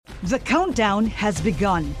The countdown has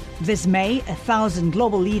begun. This May, 1,000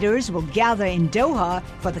 global leaders will gather in Doha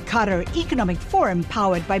for the Qatar Economic Forum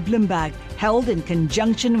powered by Bloomberg, held in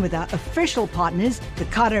conjunction with our official partners, the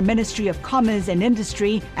Qatar Ministry of Commerce and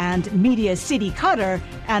Industry and Media City Qatar,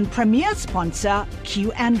 and premier sponsor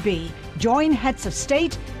QNB. Join heads of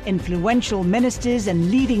state, influential ministers,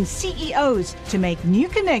 and leading CEOs to make new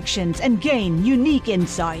connections and gain unique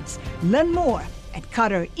insights. Learn more at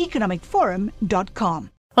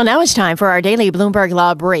QatarEconomicForum.com. Well, now it's time for our daily Bloomberg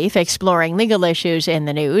Law Brief, exploring legal issues in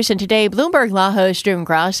the news. And today, Bloomberg Law hosts June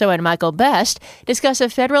Grasso and Michael Best discuss a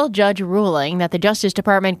federal judge ruling that the Justice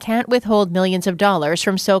Department can't withhold millions of dollars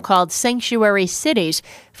from so-called sanctuary cities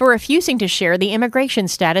for refusing to share the immigration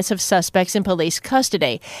status of suspects in police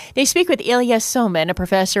custody. They speak with Ilya Somin, a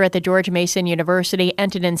professor at the George Mason University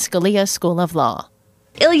Antonin Scalia School of Law.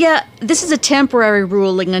 Ilya, this is a temporary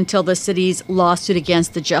ruling until the city's lawsuit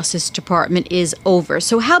against the Justice Department is over.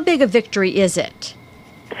 So how big a victory is it?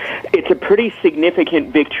 It's a pretty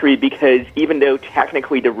significant victory because even though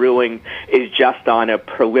technically the ruling is just on a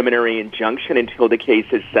preliminary injunction until the case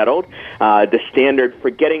is settled, the standard for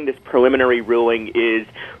getting this preliminary ruling is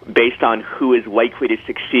based on who is likely to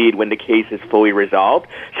succeed when the case is fully resolved.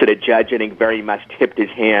 So the judge, I think, very much tipped his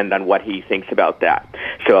hand on what he thinks about that.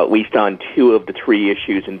 So at least on two of the three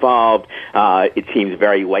issues involved, it seems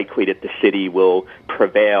very likely that the city will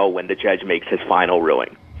prevail when the judge makes his final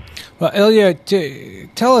ruling. Well, Ilya,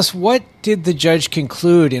 tell us, what did the judge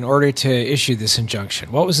conclude in order to issue this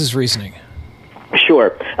injunction? What was his reasoning?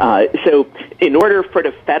 Sure. So in order for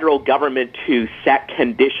the federal government to set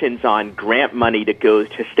conditions on grant money that goes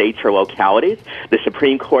to states or localities, the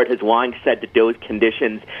Supreme Court has long said that those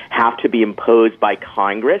conditions have to be imposed by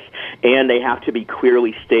Congress, and they have to be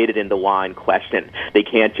clearly stated in the law in question. They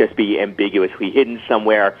can't just be ambiguously hidden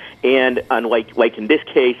somewhere, and unlike in this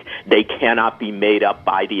case, they cannot be made up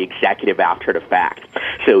by the executive after the fact.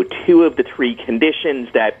 So two of the three conditions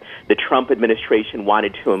that the Trump administration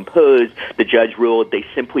wanted to impose, the judge ruled they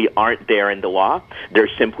simply aren't there in the law. They're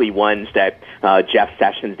simply ones that Jeff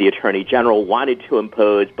Sessions, the Attorney General, wanted to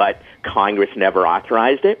impose, but Congress never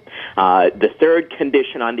authorized it. The third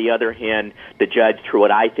condition, on the other hand, the judge, through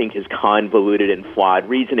what I think is convoluted and flawed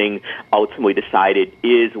reasoning, ultimately decided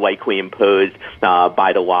is likely imposed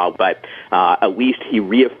by the law. But at least he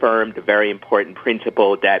reaffirmed a very important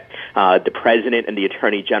principle that the president and the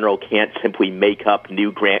Attorney General can't simply make up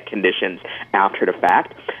new grant conditions after the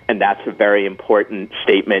fact. And that's a very important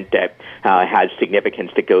statement that has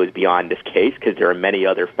significance that goes beyond this case, because there are many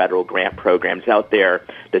other federal grant programs out there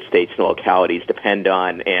that states and localities depend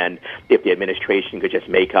on, and if the administration could just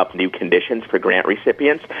make up new conditions for grant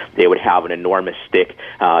recipients, they would have an enormous stick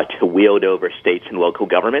to wield over states and local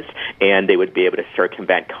governments, and they would be able to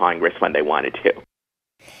circumvent Congress when they wanted to.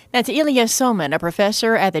 That's Ilya Somin, a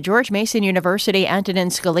professor at the George Mason University Antonin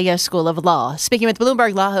Scalia School of Law, speaking with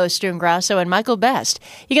Bloomberg Law hosts June Grasso and Michael Best.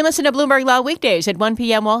 You can listen to Bloomberg Law weekdays at 1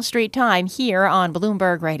 p.m. Wall Street time here on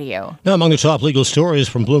Bloomberg Radio. Now, among the top legal stories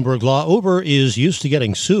from Bloomberg Law, Uber is used to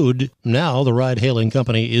getting sued. Now the ride-hailing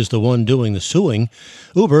company is the one doing the suing.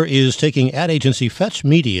 Uber is taking ad agency Fetch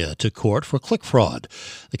Media to court for click fraud.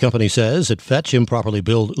 The company says that Fetch improperly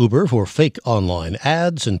billed Uber for fake online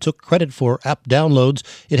ads and took credit for app downloads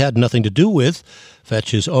it had nothing to do with.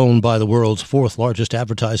 Fetch is owned by the world's fourth largest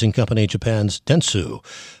advertising company, Japan's Dentsu.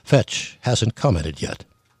 Fetch hasn't commented yet.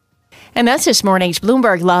 And that's this morning's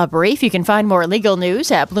Bloomberg Law Brief. You can find more legal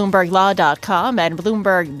news at BloombergLaw.com and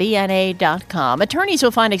BloombergBNA.com. Attorneys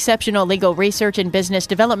will find exceptional legal research and business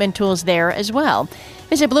development tools there as well.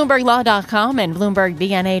 Visit BloombergLaw.com and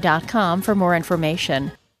BloombergBNA.com for more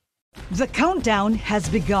information. The countdown has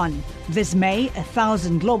begun. This May,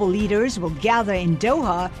 1,000 global leaders will gather in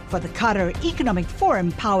Doha for the Qatar Economic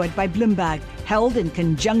Forum powered by Bloomberg, held in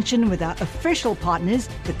conjunction with our official partners,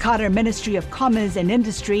 the Qatar Ministry of Commerce and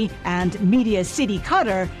Industry and Media City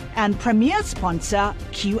Qatar, and premier sponsor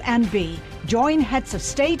QNB. Join heads of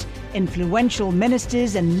state, influential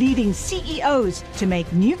ministers, and leading CEOs to make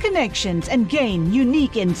new connections and gain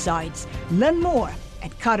unique insights. Learn more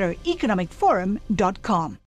at QatarEconomicForum.com.